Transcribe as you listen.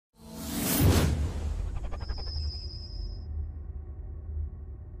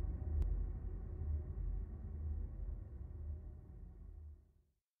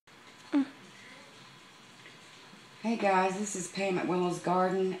Hey guys, this is Pam at Willow's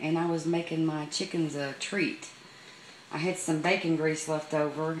Garden, and I was making my chickens a treat. I had some bacon grease left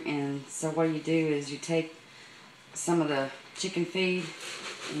over, and so what you do is you take some of the chicken feed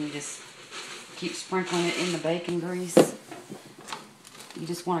and you just keep sprinkling it in the bacon grease. You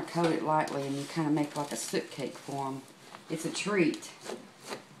just want to coat it lightly and you kind of make like a suet cake for them. It's a treat.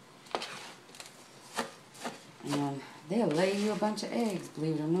 And they'll lay you a bunch of eggs,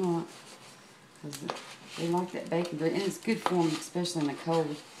 believe it or not. Because they like that bacon grease, and it's good for them, especially in the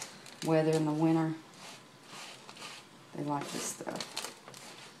cold weather in the winter. They like this stuff.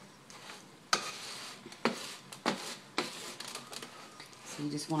 So you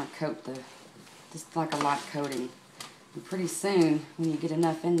just want to coat just like a light coating. And pretty soon, when you get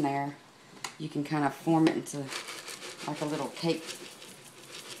enough in there, you can kind of form it into like a little cake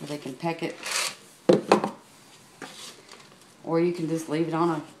where they can peck it. Or you can just leave it on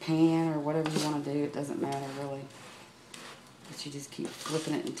a pan or whatever you want to do. It doesn't matter really. But you just keep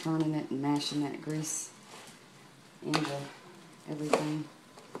flipping it and turning it and mashing that grease into everything.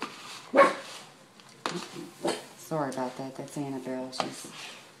 Sorry about that. That's Annabelle. She's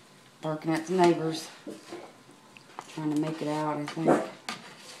barking at the neighbors. Trying to make it out, I think.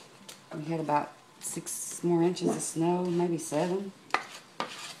 We had about 6 more inches of snow, maybe 7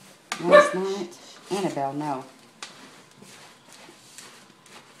 last night. Annabelle, no.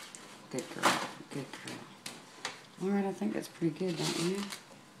 Good girl. Good girl. Alright, I think that's pretty good, don't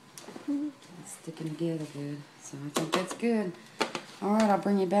you? It's sticking together good. So I think that's good. Alright, I'll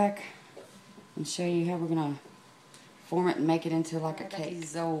bring you back and show you how we're going to form it and make it into like a cake.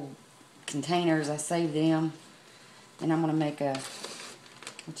 These old containers, I saved them. And I'm going to make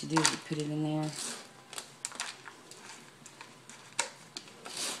what you do is you put it in there.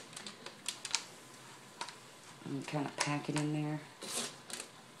 And you kind of pack it in there.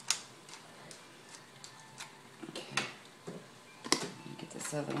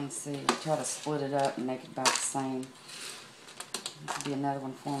 This other one, see, try to split it up and make it about the same. This will be another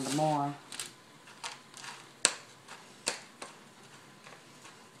one for them tomorrow.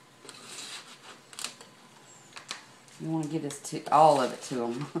 You want to give this to all of it to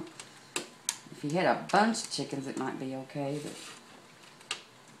them. If you had a bunch of chickens, it might be okay, but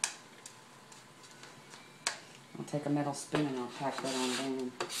I'll take a metal spoon and I'll pack that on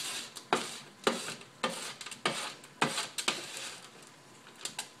down.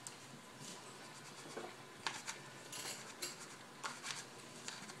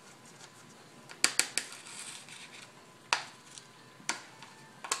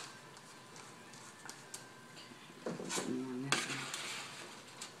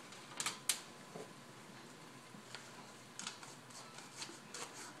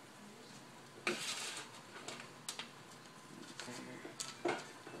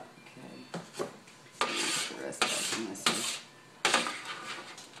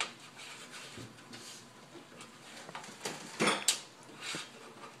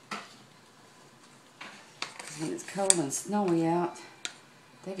 When it's cold and snowy out,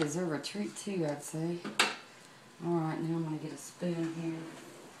 they deserve a treat too, I'd say. Alright, now I'm going to get a spoon here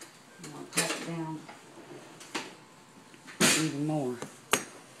and I'll pat it down even more.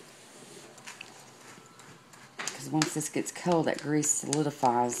 Because once this gets cold, that grease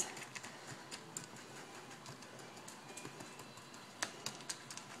solidifies.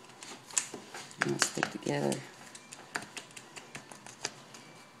 And it'll stick together.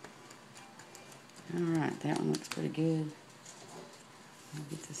 Alright, that one looks pretty good. I'll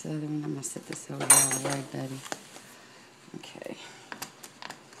get this other one. I'm going to set this over out of the way, buddy. Okay.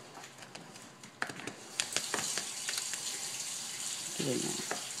 Get in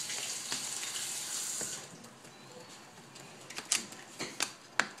there.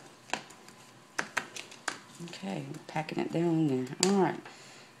 Okay, packing it down in there. Alright,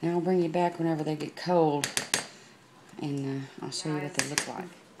 now I'll bring you back whenever they get cold, and I'll show you what they look like.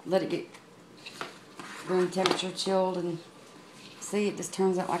 Let it get room temperature chilled, and see, it just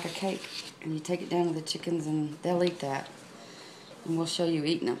turns out like a cake. And you take it down to the chickens and they'll eat that. And we'll show you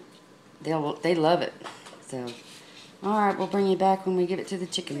eating them. They love it. So, alright, we'll bring you back when we give it to the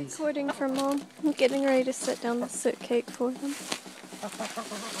chickens. Recording for Mom. I'm getting ready to set down the suet cake for them.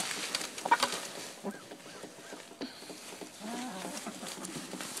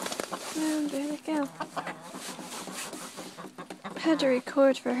 And there they go. I had to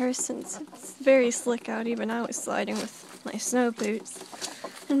record for her since it's very slick out. Even I was sliding with my snow boots.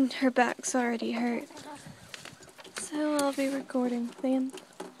 And her back's already hurt. So I'll be recording then.